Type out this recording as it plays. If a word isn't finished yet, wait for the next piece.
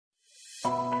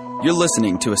You're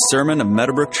listening to a sermon of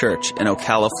Meadowbrook Church in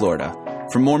Ocala, Florida.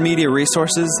 For more media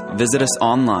resources, visit us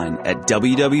online at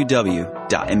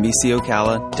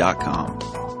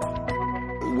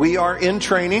www.nbcocala.com. We are in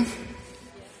training.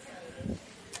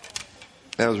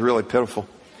 That was really pitiful.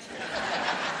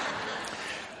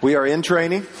 We are in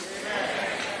training.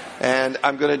 And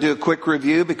I'm going to do a quick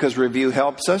review because review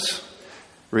helps us.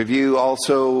 Review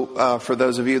also, for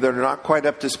those of you that are not quite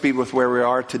up to speed with where we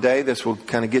are today, this will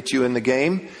kind of get you in the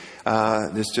game.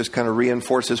 This just kind of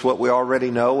reinforces what we already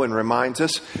know and reminds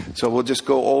us. So we'll just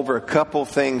go over a couple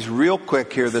things real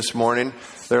quick here this morning.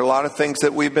 There are a lot of things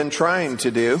that we've been trying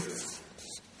to do.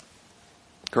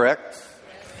 Correct?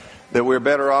 That we're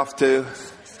better off to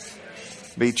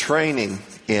be training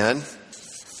in.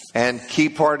 And key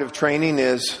part of training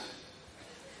is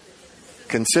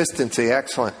consistency.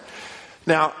 Excellent.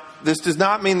 Now, this does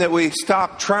not mean that we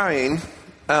stop trying.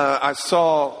 I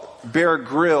saw Bear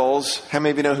Grylls. How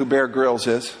many of you know who Bear Grylls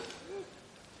is?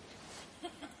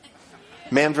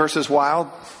 Man vs. Wild.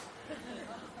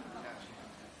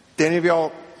 Do any of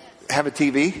y'all have a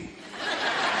TV?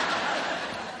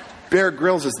 Bear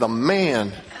Grylls is the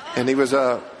man. And he was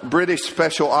a British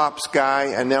special ops guy,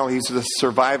 and now he's a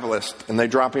survivalist. And they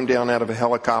drop him down out of a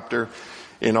helicopter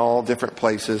in all different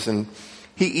places. And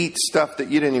he eats stuff that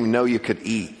you didn't even know you could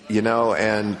eat, you know,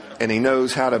 and he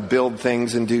knows how to build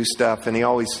things and do stuff. And he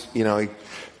always, you know, he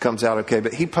comes out okay.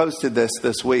 But he posted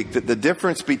this week that the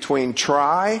difference between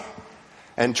try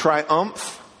and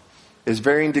triumph is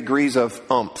varying degrees of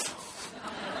umph.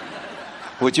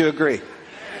 Would you agree?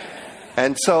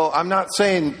 And so I'm not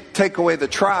saying take away the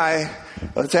try,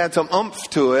 let's add some umph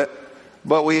to it,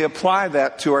 but we apply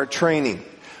that to our training.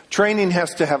 Training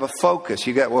has to have a focus.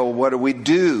 You got, well, what do we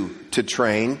do to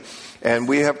train? And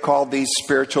we have called these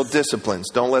spiritual disciplines.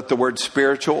 Don't let the word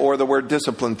spiritual or the word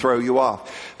discipline throw you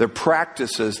off. They're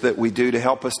practices that we do to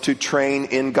help us to train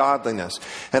in godliness.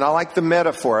 And I like the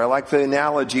metaphor. I like the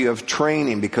analogy of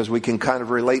training because we can kind of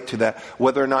relate to that.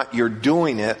 Whether or not you're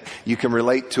doing it, you can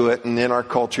relate to it. And in our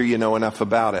culture, you know enough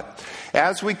about it.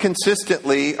 As we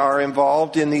consistently are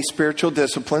involved in these spiritual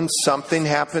disciplines, something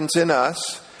happens in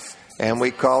us. And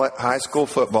we call it high school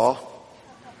football.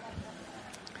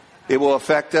 It will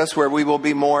affect us where we will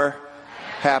be more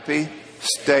happy,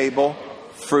 stable,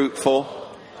 fruitful,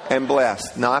 and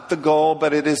blessed. Not the goal,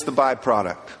 but it is the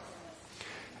byproduct.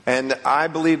 And I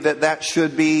believe that that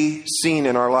should be seen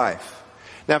in our life.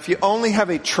 Now, if you only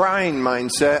have a trying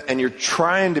mindset and you're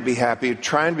trying to be happy, you're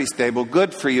trying to be stable,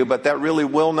 good for you, but that really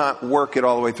will not work it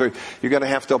all the way through. You're going to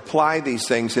have to apply these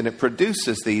things, and it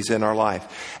produces these in our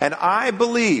life. And I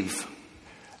believe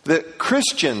that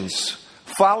Christians,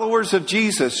 followers of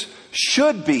Jesus,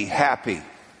 should be happy,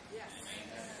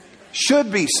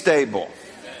 should be stable,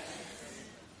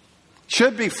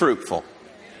 should be fruitful,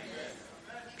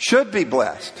 should be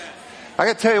blessed. I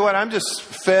got to tell you what, I'm just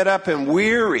fed up and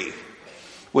weary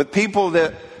with people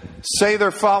that say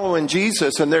they're following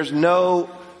Jesus and there's no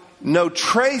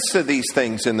trace of these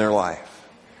things in their life.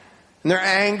 And they're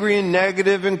angry and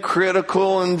negative and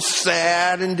critical and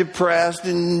sad and depressed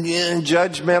and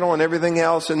judgmental and everything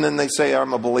else. And then they say,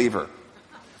 I'm a believer.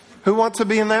 Who wants to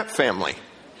be in that family?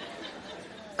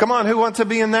 Come on, who wants to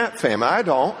be in that family? I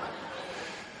don't.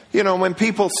 You know, when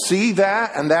people see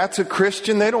that and that's a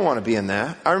Christian, they don't want to be in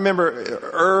that. I remember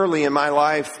early in my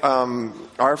life,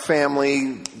 our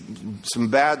family, some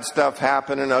bad stuff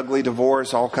happened, an ugly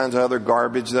divorce, all kinds of other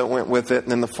garbage that went with it,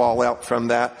 and then the fallout from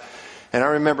that. And I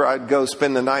remember I'd go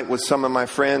spend the night with some of my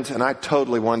friends, and I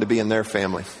totally wanted to be in their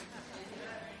family.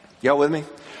 Y'all with me?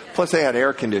 Plus they had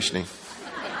air conditioning.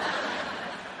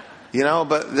 You know,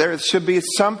 but there should be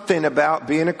something about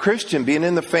being a Christian, being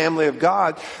in the family of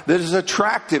God that is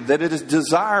attractive, that it is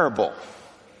desirable.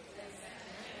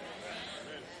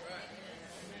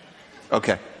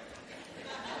 Okay.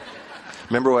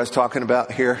 Remember what I was talking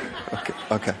about here?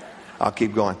 Okay. I'll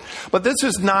keep going. But this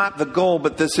is not the goal,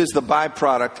 but this is the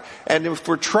byproduct. And if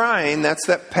we're trying, that's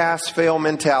that pass-fail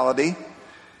mentality.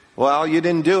 Well, you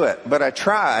didn't do it, but I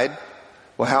tried.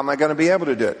 Well, how am I going to be able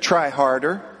to do it? Try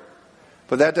harder.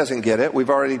 But that doesn't get it.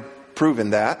 We've already proven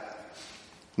that.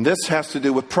 And this has to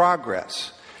do with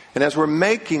progress. And as we're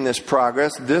making this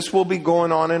progress, this will be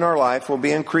going on in our life. We'll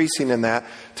be increasing in that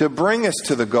to bring us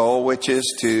to the goal, which is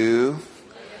to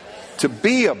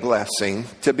be a blessing,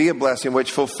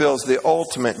 which fulfills the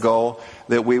ultimate goal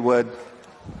that we would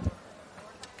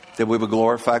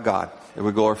glorify God. That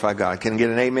we glorify God. Can I get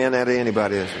an amen out of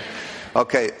anybody?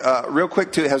 Okay, real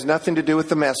quick too, it has nothing to do with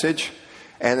the message,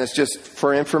 and it's just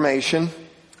for information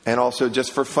and also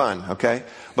just for fun, okay?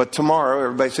 But tomorrow,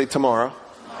 everybody say tomorrow.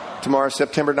 Tomorrow,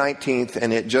 September 19th,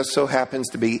 and it just so happens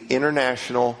to be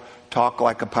International Talk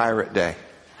Like a Pirate Day.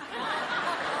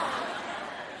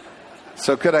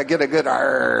 So could I get a good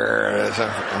arr?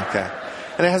 Okay.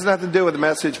 And it has nothing to do with the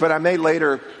message, but I may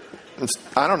later,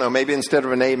 I don't know, maybe instead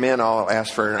of an amen, I'll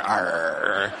ask for an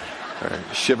arr,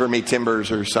 or shiver me timbers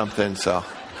or something. So,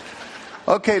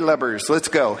 okay, lubbers, let's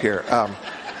go here.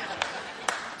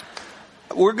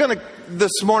 We're going to,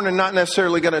 this morning, not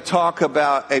necessarily going to talk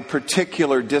about a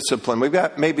particular discipline. We've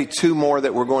got maybe two more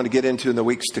that we're going to get into in the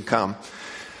weeks to come.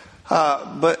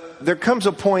 But there comes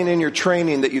a point in your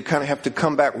training that you kind of have to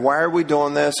come back. Why are we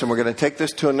doing this? And we're going to take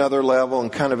this to another level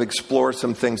and kind of explore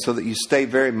some things so that you stay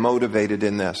very motivated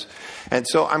in this. And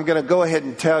so I'm going to go ahead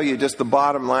and tell you just the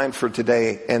bottom line for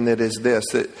today, and that is this,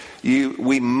 that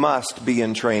we must be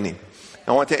in training.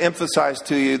 I want to emphasize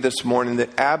to you this morning the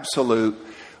absolute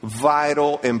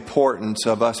vital importance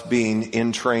of us being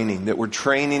in training, that we're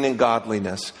training in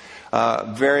godliness.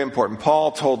 Very important.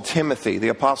 Paul told Timothy, the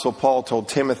Apostle Paul told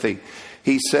Timothy,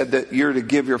 he said that you're to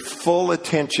give your full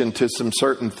attention to some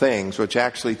certain things, which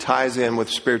actually ties in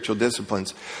with spiritual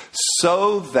disciplines,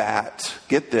 so that,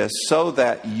 get this, so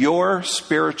that your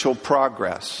spiritual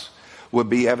progress would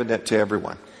be evident to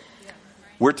everyone.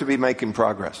 We're to be making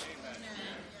progress.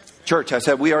 Church, I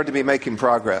said we are to be making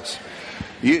progress.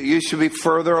 You should be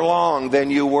further along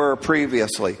than you were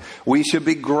previously. We should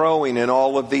be growing in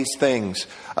all of these things.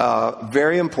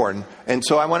 Very important. And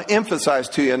so I want to emphasize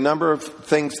to you a number of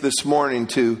things this morning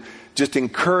to just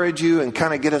encourage you and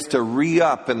kind of get us to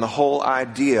re-up in the whole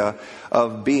idea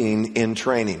of being in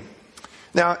training.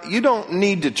 Now, you don't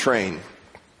need to train.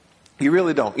 You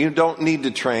really don't. You don't need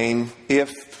to train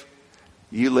if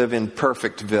you live in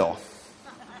Perfectville.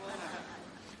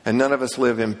 And none of us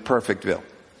live in Perfectville.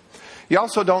 You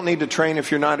also don't need to train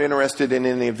if you're not interested in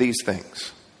any of these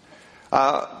things.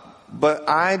 But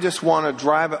I just want to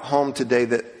drive it home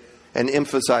today and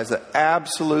emphasize the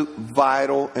absolute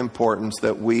vital importance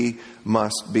that we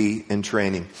must be in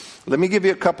training. Let me give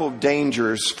you a couple of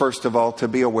dangers, first of all, to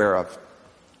be aware of.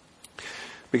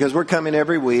 Because we're coming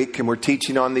every week and we're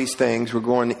teaching on these things. We're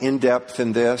going in depth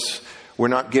in this. We're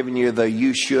not giving you the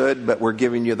you should, but we're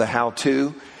giving you the how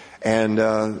to. And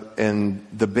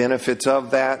the benefits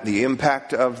of that, the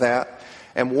impact of that.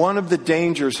 And one of the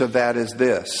dangers of that is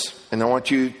this, and I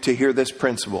want you to hear this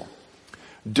principle.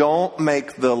 Don't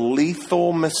make the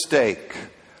lethal mistake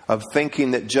of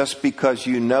thinking that just because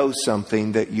you know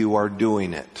something that you are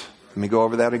doing it. Let me go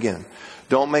over that again.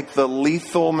 Don't make the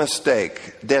lethal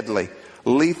mistake, deadly,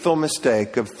 lethal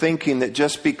mistake of thinking that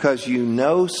just because you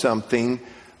know something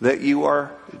that you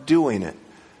are doing it.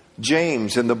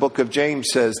 James, in the book of James,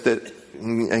 says that,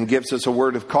 and gives us a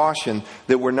word of caution,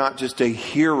 that we're not just a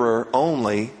hearer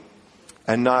only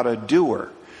and not a doer.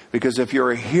 Because if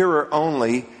you're a hearer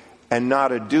only and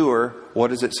not a doer, what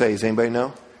does it say? Does anybody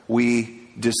know? We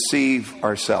deceive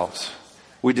ourselves.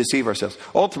 We deceive ourselves.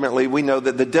 Ultimately, we know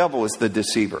that the devil is the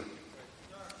deceiver.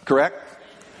 Correct?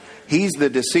 He's the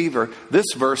deceiver.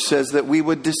 This verse says that we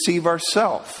would deceive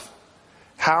ourselves.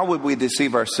 How would we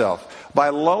deceive ourselves? By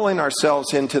lulling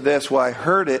ourselves into this, well, I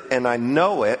heard it and I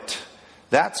know it.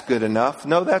 That's good enough.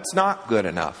 No, that's not good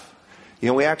enough. You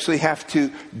know, we actually have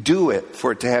to do it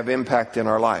for it to have impact in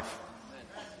our life.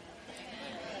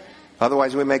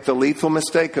 Otherwise, we make the lethal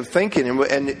mistake of thinking,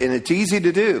 and it's easy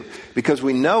to do because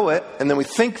we know it and then we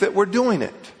think that we're doing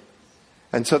it.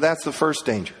 And so that's the first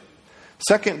danger.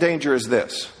 Second danger is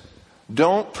this.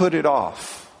 Don't put it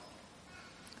off.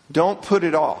 Don't put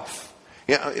it off.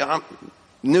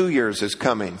 New Year's is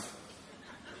coming.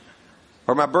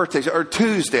 Or my birthday, or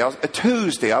Tuesday.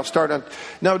 I'll start on.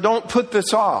 No, don't put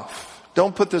this off.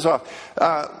 Don't put this off.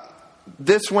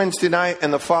 This Wednesday night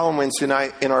and the following Wednesday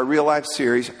night in our Real Life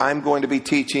series, I'm going to be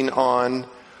teaching on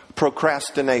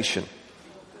procrastination.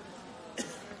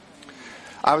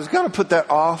 I was going to put that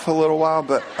off a little while,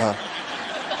 but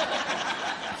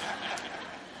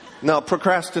no,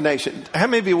 procrastination. How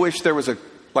many of you wish there was a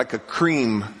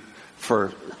cream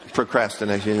for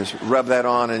procrastination? You just rub that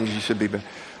on and you should be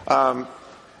better.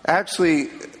 Actually,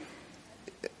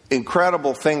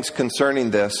 incredible things concerning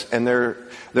this, and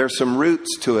there's some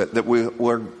roots to it that we're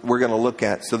going to look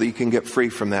at so that you can get free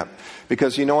from that.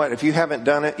 Because you know what? If you haven't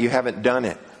done it, you haven't done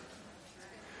it.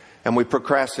 And we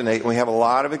procrastinate, and we have a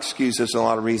lot of excuses and a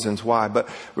lot of reasons why. But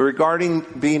regarding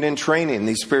being in training,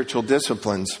 these spiritual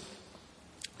disciplines,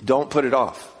 don't put it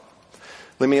off.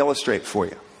 Let me illustrate for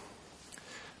you.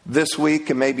 This week,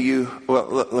 and maybe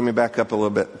let me back up a little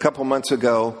bit. A couple months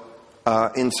ago,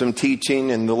 in some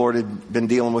teaching, and the Lord had been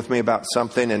dealing with me about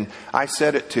something, and I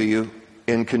said it to you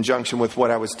in conjunction with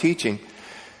what I was teaching.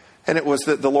 And it was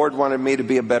that the Lord wanted me to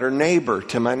be a better neighbor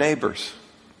to my neighbors.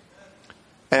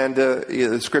 And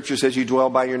the scripture says you dwell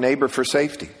by your neighbor for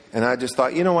safety. And I just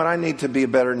thought, you know what? I need to be a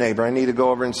better neighbor. I need to go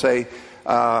over and say,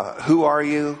 who are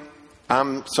you?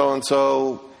 I'm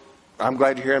so-and-so. I'm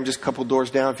glad you're here. I'm just a couple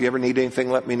doors down. If you ever need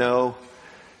anything, let me know.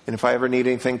 And if I ever need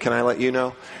anything, can I let you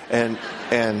know? And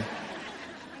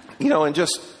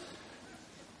just,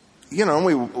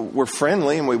 we were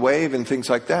friendly and we wave and things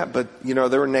like that. But,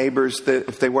 there were neighbors that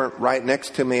if they weren't right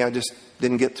next to me, I just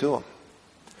didn't get to them.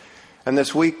 And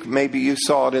this week, maybe you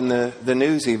saw it in the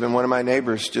news even, one of my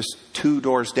neighbors just 2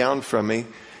 doors down from me,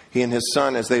 he and his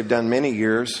son, as they've done many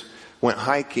years, went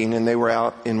hiking and they were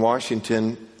out in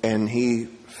Washington and he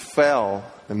fell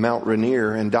in Mount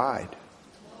Rainier and died.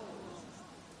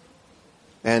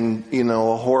 And,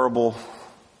 a horrible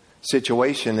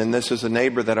situation. And this is a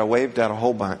neighbor that I waved at a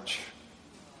whole bunch.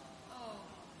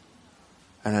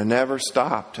 And I never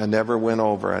stopped. I never went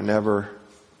over. I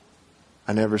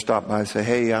never stopped by and say,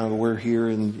 hey, we're here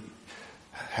and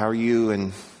how are you?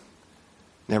 And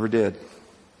never did.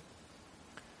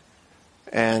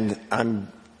 And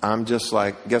I'm just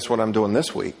like, guess what I'm doing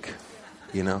this week?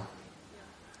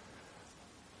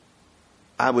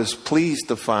 I was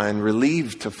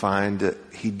relieved to find that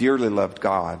he dearly loved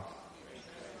God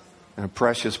and a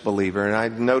precious believer. And I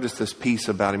noticed this piece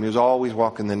about him. He was always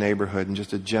walking the neighborhood and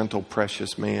just a gentle,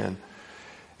 precious man.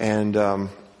 And I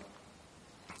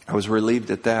was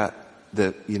relieved at that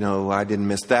I didn't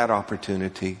miss that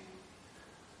opportunity.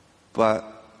 But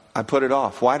I put it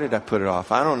off. Why did I put it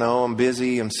off? I don't know. I'm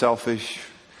busy. I'm selfish.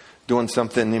 Doing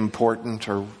something important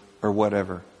or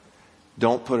whatever.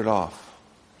 Don't put it off.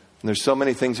 And there's so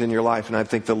many things in your life, and I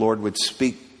think the Lord would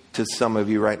speak to some of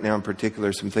you right now in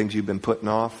particular, some things you've been putting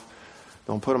off.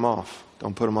 Don't put them off.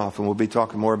 Don't put them off. And we'll be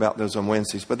talking more about those on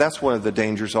Wednesdays. But that's one of the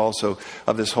dangers also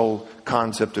of this whole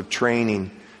concept of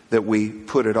training, that we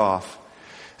put it off.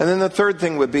 And then the third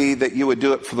thing would be that you would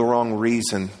do it for the wrong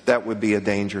reason. That would be a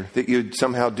danger, that you'd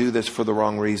somehow do this for the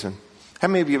wrong reason. How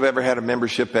many of you have ever had a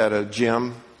membership at a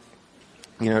gym?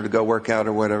 To go work out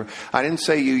or whatever. I didn't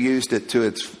say you used it to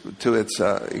its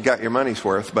you got your money's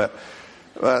worth, but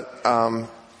how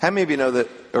many of you know that,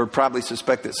 or probably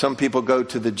suspect that some people go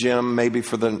to the gym maybe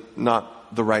for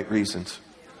not the right reasons?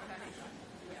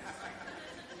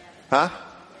 Huh?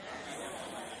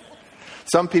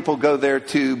 Some people go there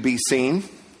to be seen.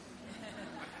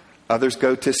 Others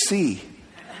go to see.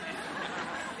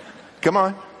 Come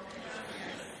on.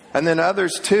 And then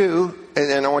others too,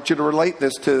 and I want you to relate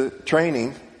this to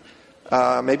training.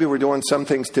 Maybe we're doing some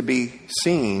things to be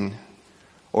seen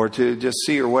or to just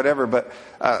see or whatever. But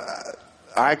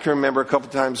I can remember a couple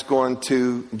times going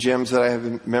to gyms that I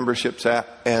have memberships at.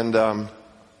 And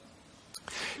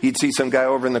you'd see some guy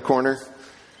over in the corner.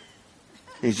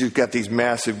 He's just got these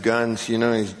massive guns,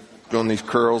 he's doing these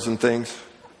curls and things.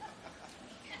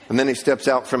 And then he steps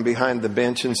out from behind the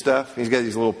bench and stuff. He's got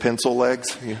these little pencil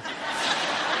legs.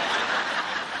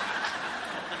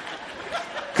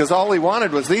 Because all he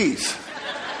wanted was these.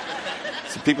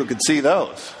 So people could see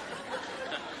those.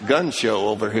 Gun show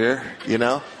over here,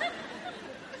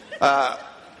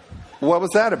 What was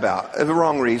that about? The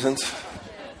wrong reasons.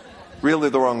 Really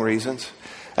the wrong reasons.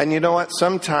 And you know what?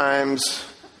 Sometimes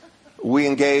we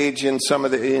engage in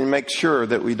and make sure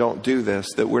that we don't do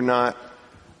this, that we're not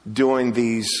doing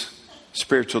these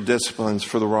spiritual disciplines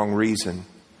for the wrong reason.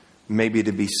 Maybe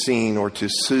to be seen or to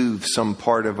soothe some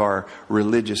part of our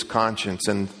religious conscience,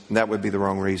 and that would be the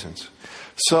wrong reasons.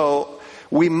 So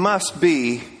we must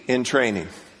be in training.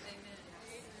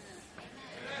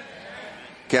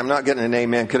 Okay, I'm not getting an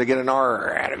amen. Could I get an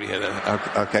R out of you?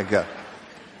 Okay, good.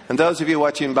 And those of you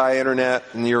watching by internet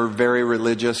and you're very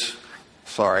religious,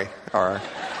 sorry, all right.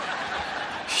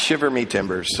 Shiver me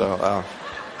timbers. So,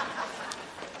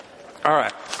 all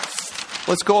right.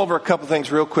 Let's go over a couple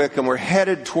things real quick, and we're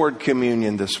headed toward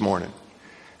communion this morning.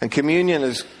 And communion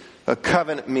is a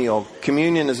covenant meal.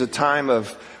 Communion is a time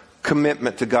of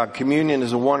commitment to God. Communion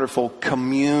is a wonderful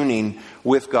communing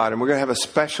with God, and we're going to have a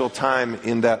special time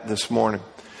in that this morning.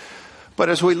 But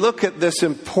as we look at this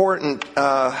important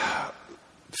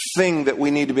thing that we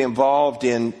need to be involved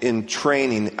in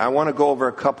training, I want to go over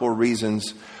a couple of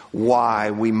reasons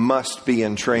why we must be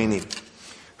in training.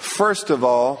 First of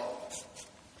all,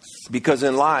 because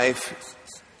in life,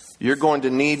 you're going to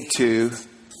need to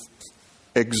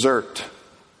exert.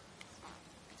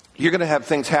 You're going to have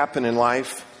things happen in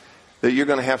life that you're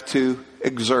going to have to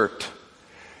exert.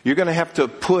 You're going to have to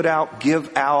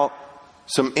give out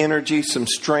some energy, some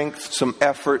strength, some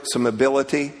effort, some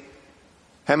ability.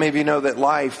 How many of you know that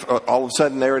life, all of a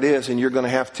sudden there it is, and you're going to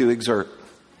have to exert?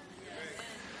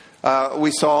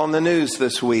 We saw on the news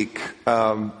this week,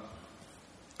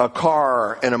 a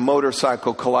car and a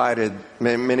motorcycle collided.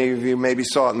 Many of you maybe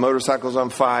saw it. The motorcycle's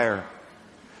on fire.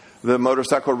 The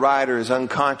motorcycle rider is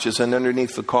unconscious and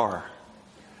underneath the car.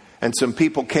 And some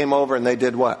people came over and they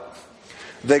did what?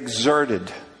 They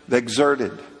exerted. They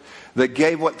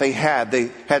gave what they had.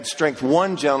 They had strength.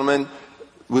 One gentleman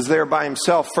was there by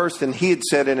himself first, and he had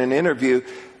said in an interview,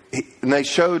 and they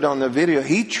showed on the video,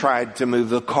 he tried to move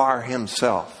the car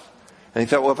himself. And he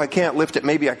thought, well, if I can't lift it,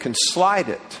 maybe I can slide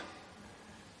it.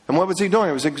 And what was he doing?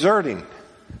 He was exerting.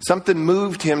 Something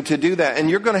moved him to do that. And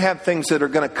you're going to have things that are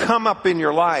going to come up in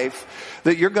your life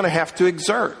that you're going to have to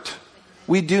exert.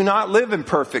 We do not live in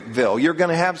Perfectville. You're going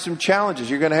to have some challenges.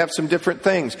 You're going to have some different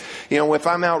things. You know, if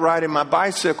I'm out riding my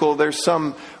bicycle, there's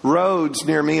some roads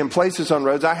near me and places on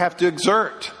roads I have to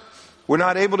exert. We're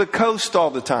not able to coast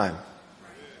all the time.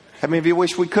 How many of you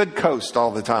wish we could coast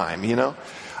all the time, you know?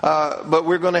 But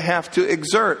we're going to have to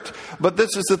exert. But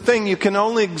this is the thing, you can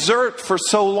only exert for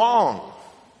so long.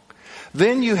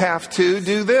 Then you have to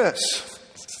do this.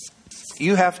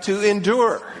 You have to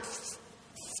endure.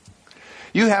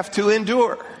 You have to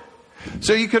endure.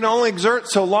 So you can only exert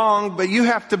so long, but you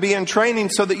have to be in training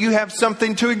so that you have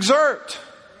something to exert.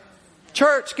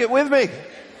 Church, get with me.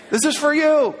 This is for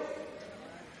you.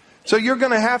 So you're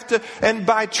going to have to, and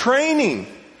by training,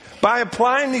 by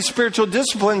applying these spiritual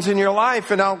disciplines in your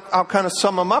life, and I'll kind of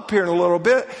sum them up here in a little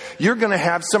bit, you're going to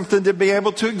have something to be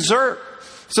able to exert.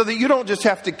 So that you don't just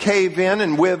have to cave in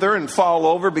and wither and fall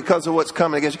over because of what's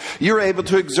coming against you. You're able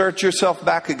to exert yourself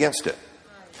back against it.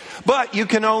 But you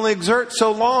can only exert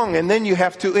so long, and then you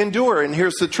have to endure. And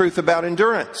here's the truth about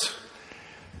endurance.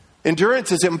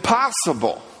 Endurance is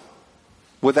impossible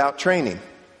without training.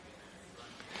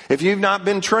 If you've not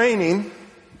been training,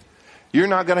 you're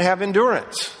not going to have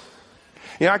endurance.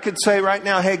 You know, I could say right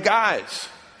now, hey guys,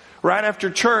 right after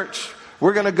church,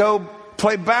 we're going to go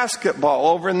play basketball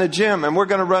over in the gym, and we're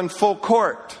going to run full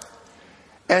court.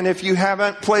 And if you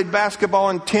haven't played basketball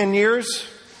in 10 years,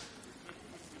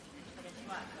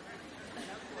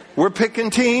 we're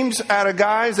picking teams out of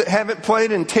guys that haven't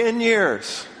played in 10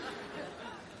 years.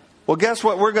 Well, guess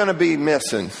what we're going to be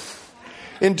missing?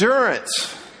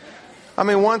 Endurance. I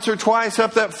mean, once or twice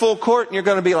up that full court, and you're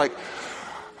going to be like,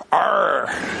 arr.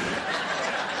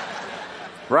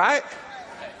 Right?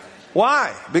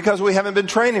 Why? Because we haven't been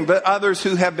training. But others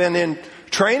who have been in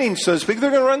training, so to speak, they're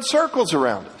going to run circles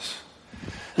around us.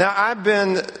 Now, I've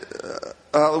been,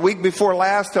 the week before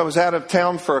last, I was out of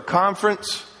town for a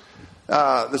conference.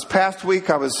 This past week,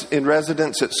 I was in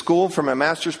residence at school for my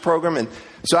master's program. And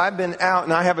so I've been out,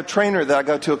 and I have a trainer that I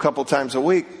go to a couple times a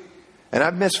week. And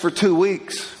I've missed for 2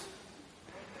 weeks.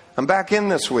 I'm back in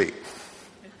this week.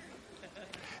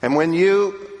 And when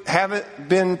you haven't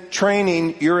been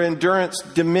training, your endurance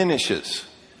diminishes.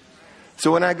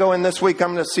 So when I go in this week,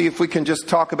 I'm going to see if we can just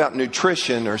talk about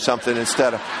nutrition or something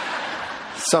instead of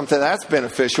something that's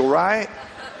beneficial, right?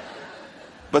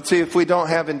 But see, if we don't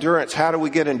have endurance, how do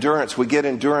we get endurance? We get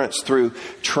endurance through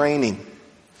training.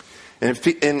 And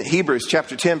in Hebrews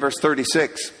chapter 10, verse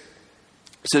 36,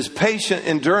 it says, patient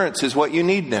endurance is what you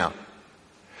need now,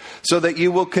 so that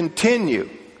you will continue.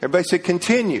 Everybody say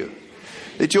continue.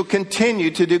 That you'll continue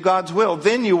to do God's will.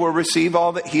 Then you will receive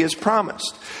all that He has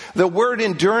promised. The word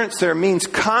endurance there means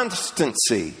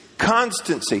constancy.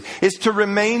 Constancy is to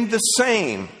remain the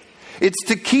same. It's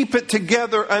to keep it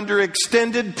together under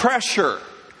extended pressure.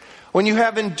 When you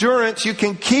have endurance, you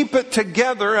can keep it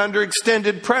together under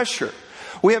extended pressure.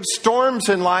 We have storms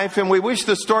in life, and we wish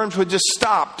the storms would just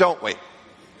stop, don't we?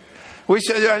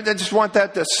 I just want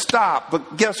that to stop.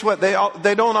 But guess what?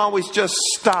 They don't always just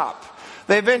stop.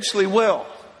 They eventually will.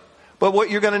 But what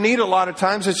you're going to need a lot of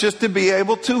times is just to be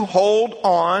able to hold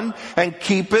on and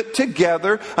keep it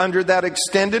together under that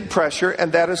extended pressure,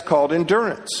 and that is called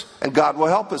endurance. And God will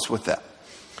help us with that.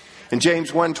 In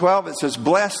James 1:12, it says,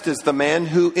 blessed is the man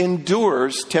who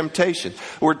endures temptation.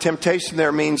 The word temptation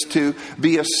there means to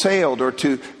be assailed or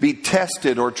to be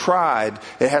tested or tried.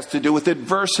 It has to do with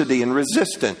adversity and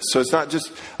resistance. So it's not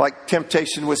just like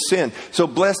temptation with sin. So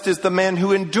blessed is the man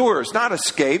who endures, not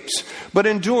escapes, but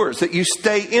endures. That you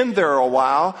stay in there a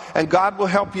while, and God will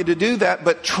help you to do that.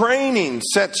 But training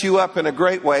sets you up in a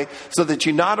great way so that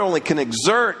you not only can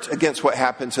exert against what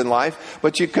happens in life,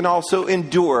 but you can also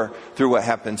endure through what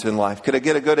happens in life. Could I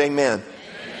get a good amen? Amen?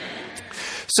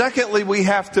 Secondly, we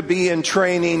have to be in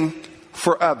training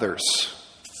for others.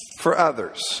 For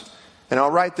others. And I'll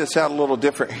write this out a little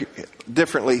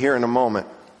differently here in a moment.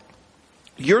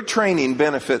 Your training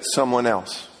benefits someone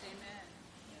else.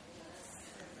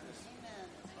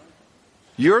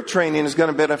 Your training is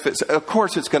going to benefit, of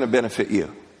course it's going to benefit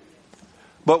you.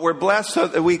 But we're blessed so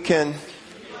that we can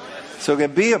So it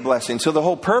can be a blessing. So the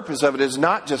whole purpose of it is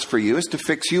not just for you, it's to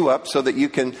fix you up so that you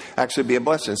can actually be a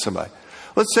blessing to somebody.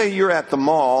 Let's say you're at the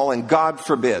mall and God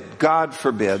forbid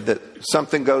that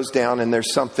something goes down and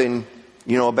there's something,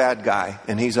 a bad guy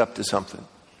and he's up to something.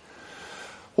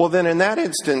 Well, then in that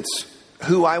instance,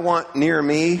 who I want near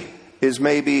me is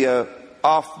maybe a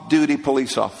off-duty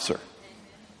police officer.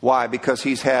 Why? Because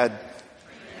he's had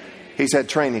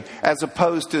training, as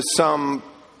opposed to some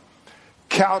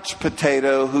couch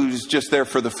potato who's just there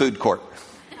for the food court.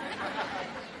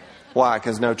 Why?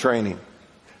 Because no training.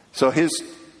 So his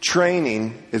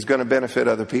training is going to benefit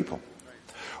other people.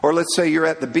 Or let's say you're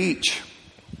at the beach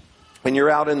and you're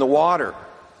out in the water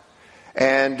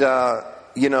and,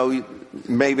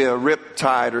 maybe a rip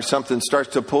tide or something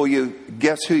starts to pull you.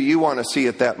 Guess who you want to see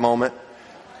at that moment?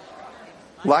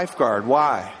 Lifeguard.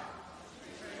 Why?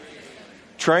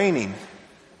 Training.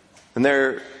 And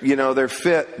they're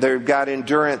fit. They've got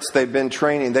endurance. They've been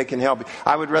training. They can help you.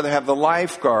 I would rather have the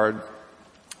lifeguard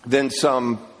than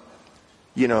some,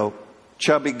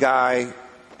 chubby guy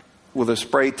with a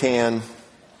spray tan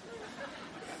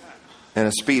and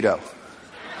a Speedo.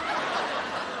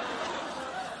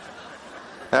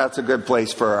 That's a good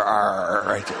place for our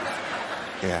right there.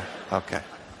 Yeah, okay.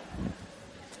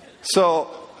 So,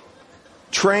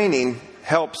 training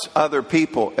helps other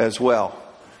people as well.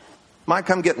 Mike,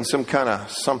 I'm getting some kind of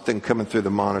something coming through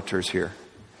the monitors here.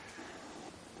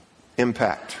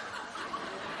 Impact.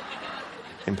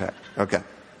 Okay.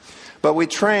 But we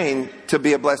train to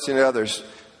be a blessing to others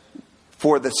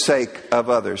for the sake of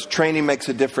others. Training makes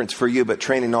a difference for you, but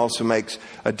training also makes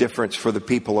a difference for the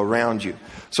people around you.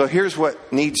 So here's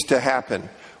what needs to happen.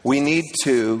 We need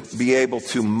to be able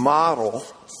to model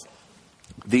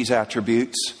these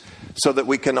attributes so that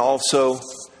we can also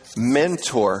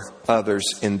mentor others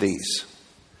in these.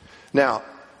 Now,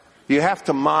 you have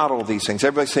to model these things.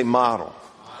 Everybody say model.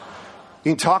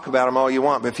 You can talk about them all you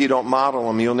want, but if you don't model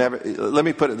them, you'll never... Let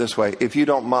me put it this way. If you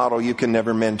don't model, you can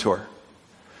never mentor.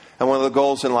 And one of the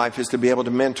goals in life is to be able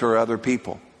to mentor other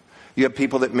people. You have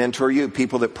people that mentor you,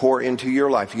 people that pour into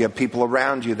your life. You have people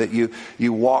around you that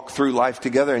you walk through life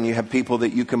together, and you have people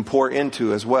that you can pour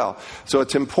into as well. So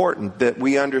it's important that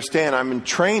we understand I'm in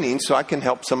training so I can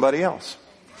help somebody else.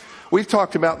 We've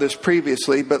talked about this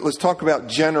previously, but let's talk about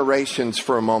generations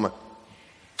for a moment.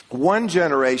 One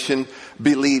generation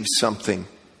believes something.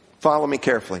 Follow me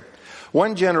carefully.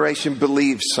 One generation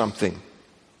believes something.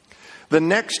 The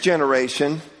next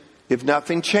generation, if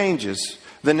nothing changes,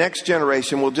 the next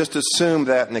generation will just assume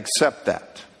that and accept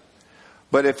that.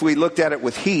 But if we looked at it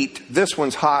with heat, this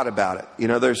one's hot about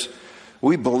it.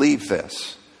 We believe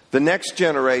this. The next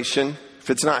generation, if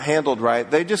it's not handled right,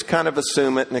 they just kind of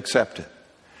assume it and accept it.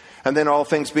 And then all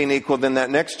things being equal, then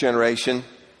that next generation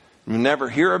will never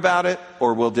hear about it,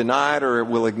 or will deny it, or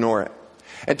will ignore it.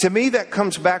 And to me, that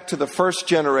comes back to the first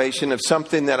generation of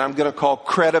something that I'm going to call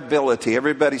credibility.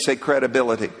 Everybody say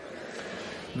credibility.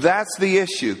 That's the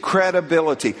issue,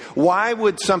 credibility. Why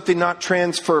would something not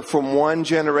transfer from one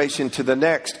generation to the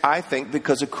next? I think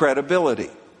because of credibility.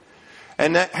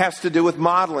 And that has to do with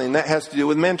modeling. That has to do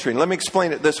with mentoring. Let me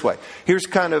explain it this way. Here's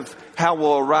kind of how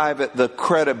we'll arrive at the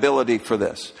credibility for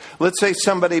this. Let's say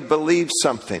somebody believes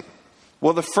something.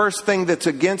 Well, the first thing that's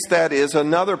against that is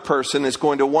another person is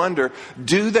going to wonder,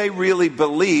 do they really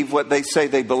believe what they say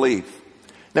they believe?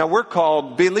 Now, we're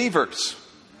called believers.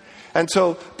 And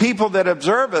so people that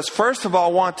observe us, first of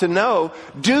all, want to know,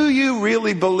 do you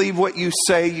really believe what you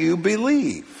say you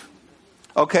believe?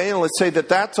 Okay, and let's say that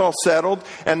that's all settled,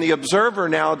 and the observer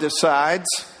now decides,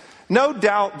 no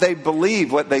doubt they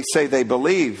believe what they say they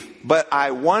believe, but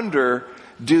I wonder,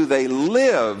 do they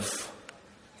live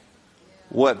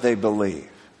what they believe?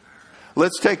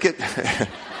 Let's take it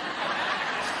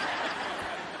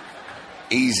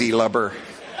easy, lubber.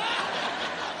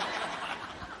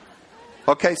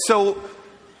 Okay, so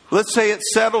let's say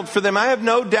it's settled for them. I have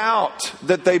no doubt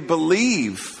that they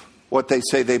believe what they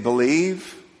say they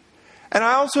believe. And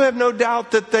I also have no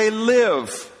doubt that they live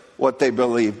what they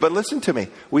believe. But listen to me,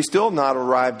 we still have not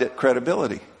arrived at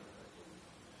credibility.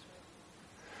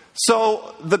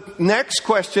 So the next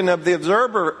question of the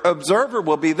observer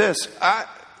will be this.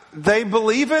 They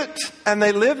believe it and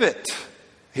they live it.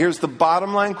 Here's the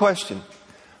bottom line question.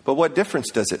 But what difference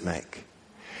does it make?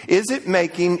 Is it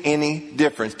making any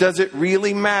difference? Does it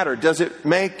really matter? Does it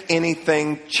make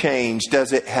anything change?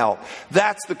 Does it help?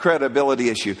 That's the credibility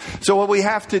issue. So what we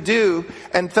have to do,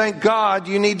 and thank God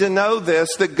you need to know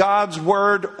this, that God's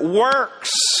Word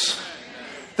works.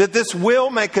 That this will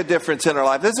make a difference in our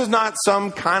life. This is not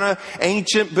some kind of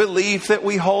ancient belief that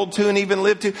we hold to and even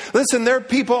live to. Listen, there are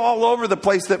people all over the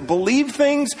place that believe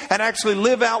things and actually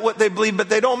live out what they believe, but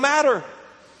they don't matter.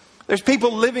 There's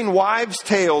people living wives'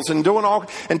 tales and doing all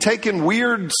and taking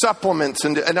weird supplements.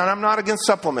 And I'm not against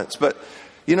supplements, but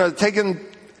taking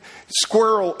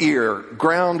squirrel ear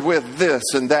ground with this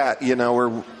and that.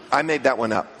 Or I made that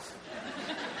one up,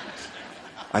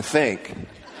 I think.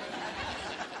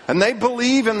 And they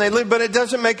believe and they live, but it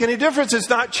doesn't make any difference. It's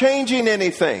not changing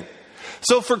anything.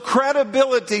 So for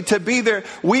credibility to be there,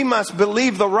 we must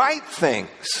believe the right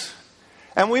things.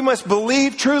 And we must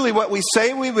believe truly what we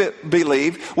say we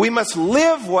believe. We must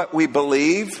live what we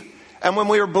believe. And when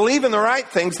we are believing the right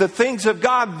things, the things of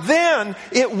God, then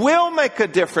it will make a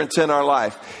difference in our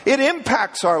life. It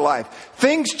impacts our life.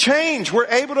 Things change. We're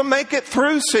able to make it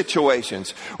through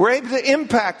situations. We're able to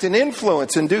impact and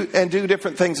influence and do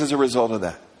different things as a result of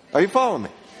that. Are you following me?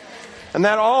 And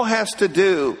that all has to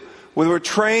do with we're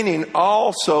training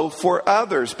also for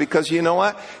others, because you know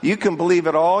what? You can believe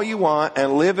it all you want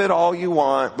and live it all you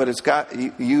want, but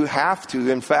you have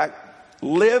to, in fact,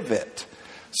 live it.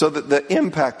 So that the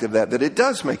impact of that it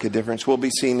does make a difference, will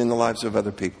be seen in the lives of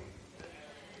other people.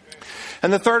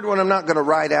 And the third one I'm not going to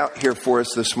write out here for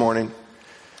us this morning,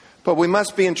 but we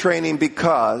must be in training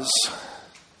because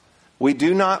we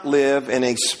do not live in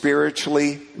a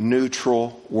spiritually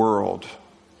neutral world.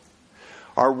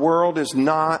 Our world is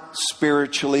not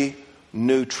spiritually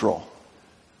neutral.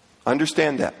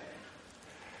 Understand that.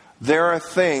 There are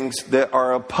things that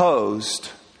are opposed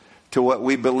to what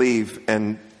we believe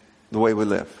and the way we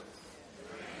live.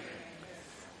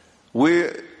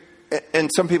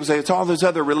 And some people say it's all those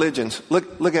other religions.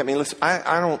 Look at me. Listen,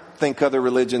 I don't think other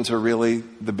religions are really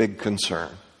the big concern.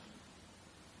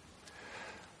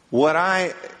 What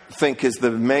I think is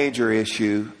the major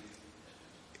issue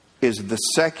is the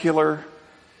secular,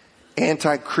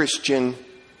 anti-Christian,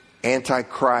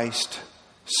 anti-Christ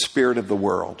spirit of the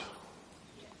world.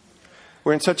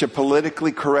 We're in such a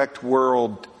politically correct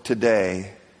world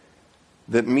today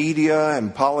that media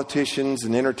and politicians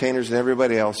and entertainers and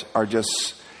everybody else are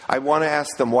just... I want to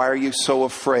ask them, why are you so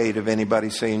afraid of anybody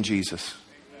saying Jesus?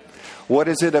 What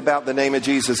is it about the name of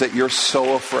Jesus that you're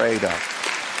so afraid of?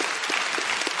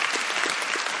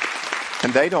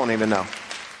 And they don't even know.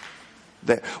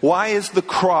 Why is the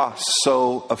cross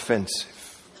so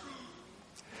offensive?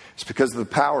 It's because of the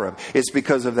power of it. It's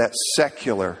because of that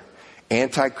secular,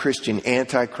 anti-Christian,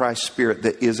 anti-Christ spirit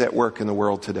that is at work in the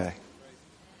world today.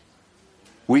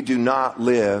 We do not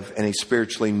live in a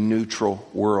spiritually neutral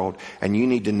world. And you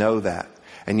need to know that.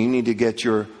 And you need to get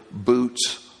your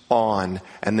boots on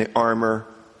and the armor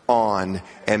on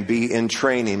and be in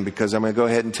training, because I'm going to go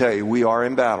ahead and tell you, we are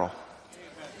in battle.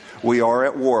 We are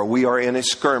at war. We are in a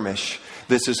skirmish.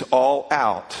 This is all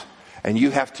out. And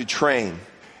you have to train.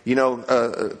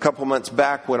 A couple months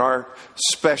back when our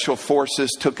special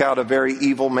forces took out a very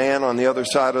evil man on the other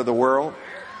side of the world.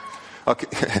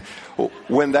 Okay.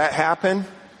 When that happened,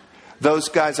 those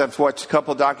guys, I've watched a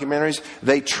couple of documentaries,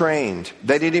 they trained.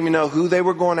 They didn't even know who they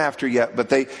were going after yet, but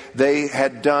they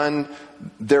had done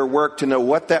their work to know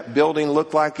what that building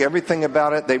looked like, everything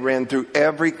about it. They ran through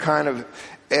every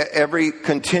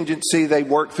contingency. They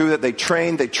worked through it. They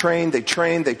trained.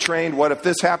 What if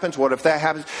this happens? What if that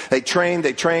happens? They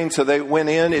trained. So they went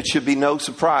in. It should be no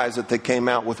surprise that they came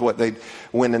out with what they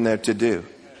went in there to do.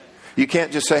 You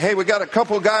can't just say, hey, we got a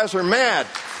couple of guys who are mad.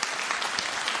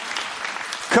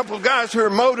 A couple of guys who are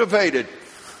motivated.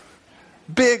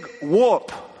 Big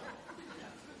whoop.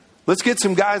 Let's get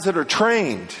some guys that are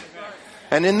trained.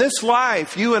 And in this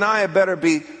life, you and I had better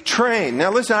be trained.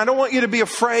 Now listen, I don't want you to be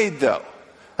afraid though.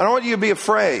 I don't want you to be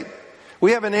afraid.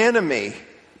 We have an enemy,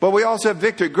 but we also have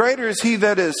victory. Greater is he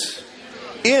that is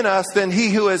in us than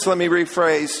he who is, let me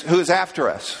rephrase, who is after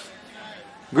us.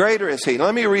 Greater is he. Now,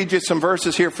 let me read you some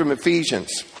verses here from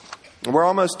Ephesians. We're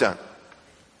almost done.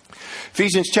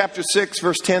 Ephesians chapter 6,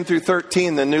 verse 10 through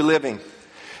 13, the New Living.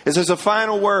 It says a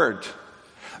final word.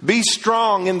 Be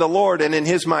strong in the Lord and in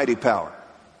his mighty power.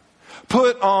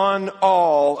 Put on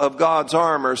all of God's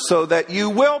armor so that you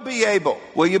will be able.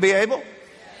 Will you be able?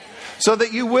 So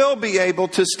that you will be able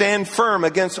to stand firm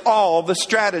against all the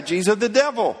strategies of the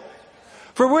devil.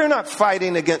 For we're not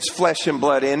fighting against flesh and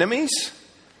blood enemies,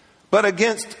 but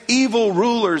against evil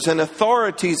rulers and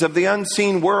authorities of the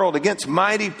unseen world, against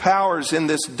mighty powers in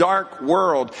this dark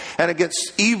world, and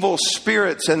against evil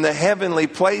spirits in the heavenly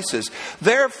places.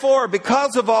 Therefore,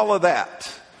 because of all of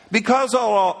that,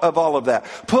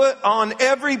 put on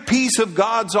every piece of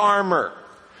God's armor,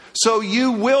 so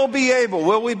you will be able.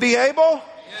 Will we be able?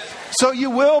 Yes. So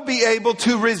you will be able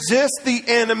to resist the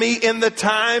enemy in the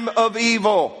time of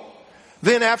evil.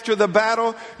 Then after the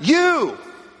battle, you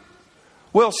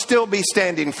will still be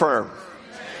standing firm.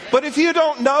 But if you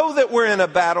don't know that we're in a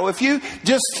battle, if you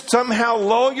just somehow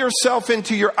lull yourself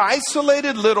into your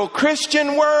isolated little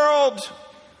Christian world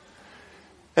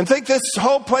and think this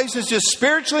whole place is just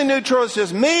spiritually neutral, it's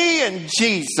just me and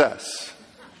Jesus.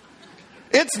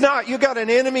 It's not. You got an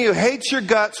enemy who hates your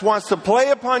guts, wants to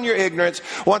play upon your ignorance,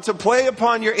 wants to play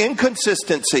upon your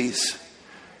inconsistencies.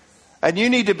 And you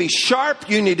need to be sharp,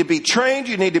 you need to be trained,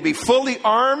 you need to be fully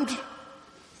armed,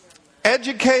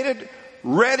 educated,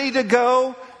 ready to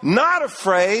go, not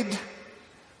afraid,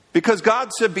 because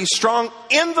God said, be strong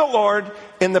in the Lord,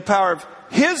 in the power of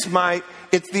His might.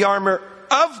 It's the armor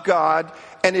of God.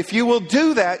 And if you will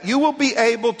do that, you will be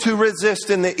able to resist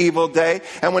in the evil day.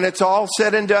 And when it's all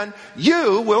said and done,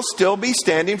 you will still be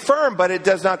standing firm. But it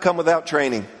does not come without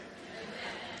training.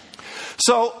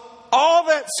 So all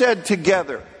that said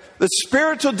together, the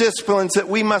spiritual disciplines that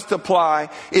we must apply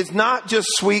is not just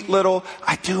sweet little,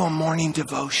 I do a morning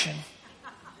devotion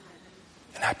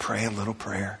and I pray a little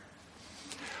prayer.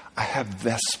 I have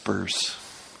Vespers.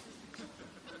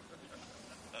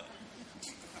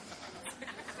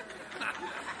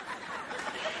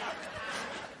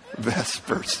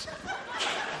 Vespers.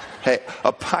 Hey,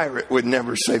 a pirate would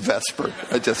never say Vesper.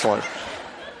 I just want to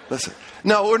listen.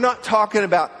 No, we're not talking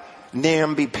about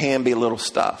namby-pamby little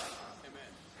stuff.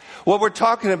 What we're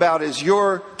talking about is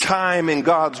your time in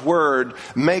God's Word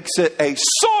makes it a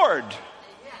sword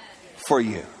for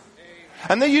you.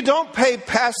 And then you don't pay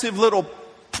passive little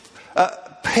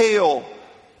pale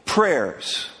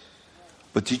prayers.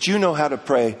 But did you know how to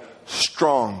pray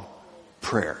strong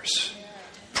prayers?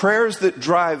 Prayers that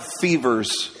drive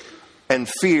fevers and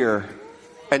fear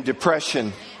and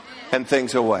depression and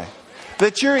things away.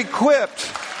 That you're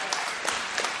equipped.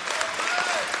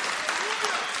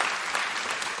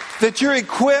 That you're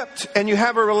equipped and you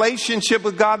have a relationship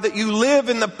with God, that you live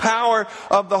in the power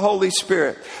of the Holy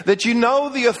Spirit, that you know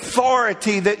the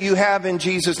authority that you have in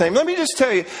Jesus' name. Let me just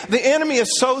tell you, the enemy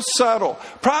is so subtle.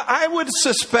 I would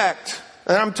suspect,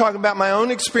 and I'm talking about my own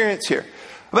experience here,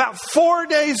 about 4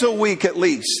 days a week at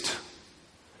least,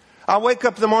 I wake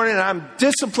up in the morning and I'm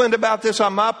disciplined about this.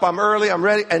 I'm up, I'm early, I'm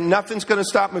ready, and nothing's going to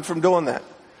stop me from doing that.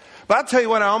 But I'll tell you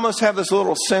what, I almost have this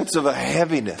little sense of a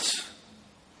heaviness.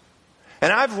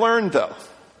 And I've learned, though,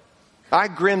 I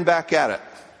grin back at it.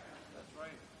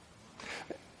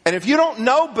 And if you don't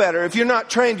know better, if you're not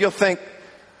trained, you'll think,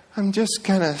 I'm just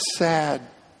kind of sad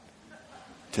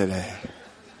today.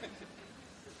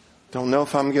 Don't know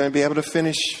if I'm going to be able to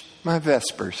finish my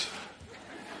Vespers.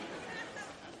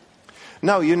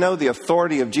 No, you know the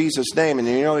authority of Jesus' name, and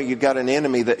you know you've got an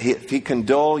enemy that if he can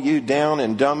dull you down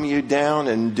and dumb you down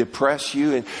and depress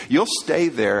you, and you'll stay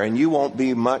there and you won't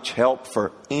be much help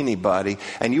for anybody,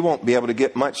 and you won't be able to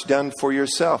get much done for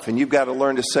yourself. And you've got to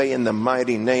learn to say, in the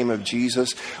mighty name of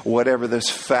Jesus, whatever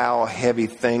this foul, heavy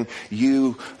thing,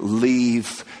 you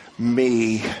leave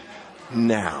me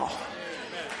now.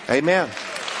 Amen.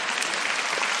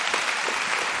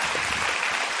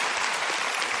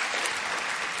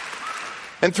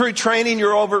 And through training,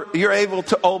 you're able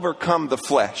to overcome the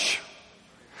flesh.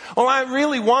 Well, I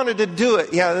really wanted to do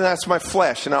it. Yeah, that's my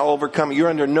flesh, and I'll overcome it. You're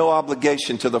under no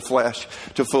obligation to the flesh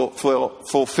to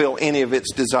fulfill any of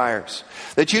its desires.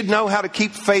 That you'd know how to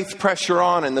keep faith pressure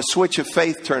on and the switch of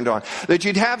faith turned on. That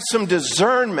you'd have some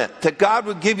discernment, that God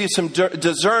would give you some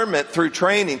discernment through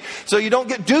training so you don't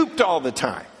get duped all the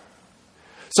time.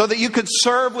 So that you could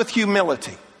serve with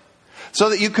humility.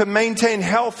 So that you can maintain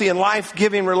healthy and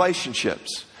life-giving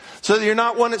relationships. So that you're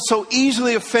not one that's so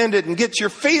easily offended and gets your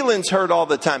feelings hurt all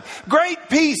the time. Great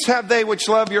peace have they which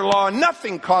love your law, and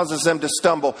nothing causes them to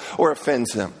stumble or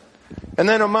offends them. And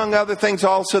then among other things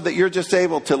also, that you're just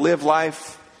able to live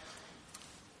life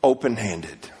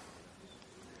open-handed.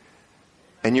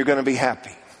 And you're going to be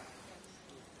happy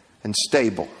and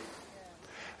stable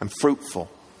and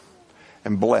fruitful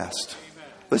and blessed.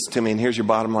 Listen to me, and here's your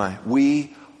bottom line.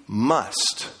 We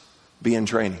must be in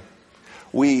training.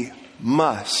 We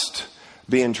must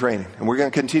be in training. And we're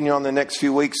going to continue on the next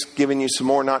few weeks giving you some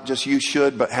more, not just you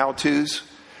should, but how-tos.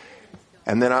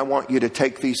 And then I want you to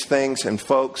take these things, and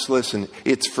folks, listen,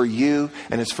 it's for you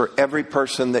and it's for every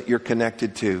person that you're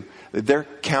connected to. They're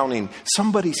counting.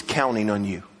 Somebody's counting on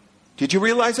you. Did you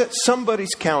realize that?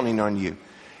 Somebody's counting on you.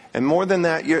 And more than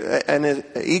that, and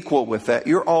equal with that,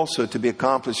 you're also to be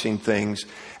accomplishing things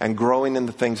and growing in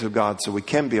the things of God so we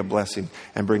can be a blessing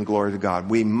and bring glory to God.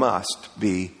 We must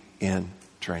be in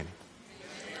training.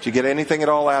 Did you get anything at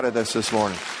all out of this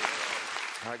morning?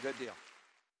 All right, good deal.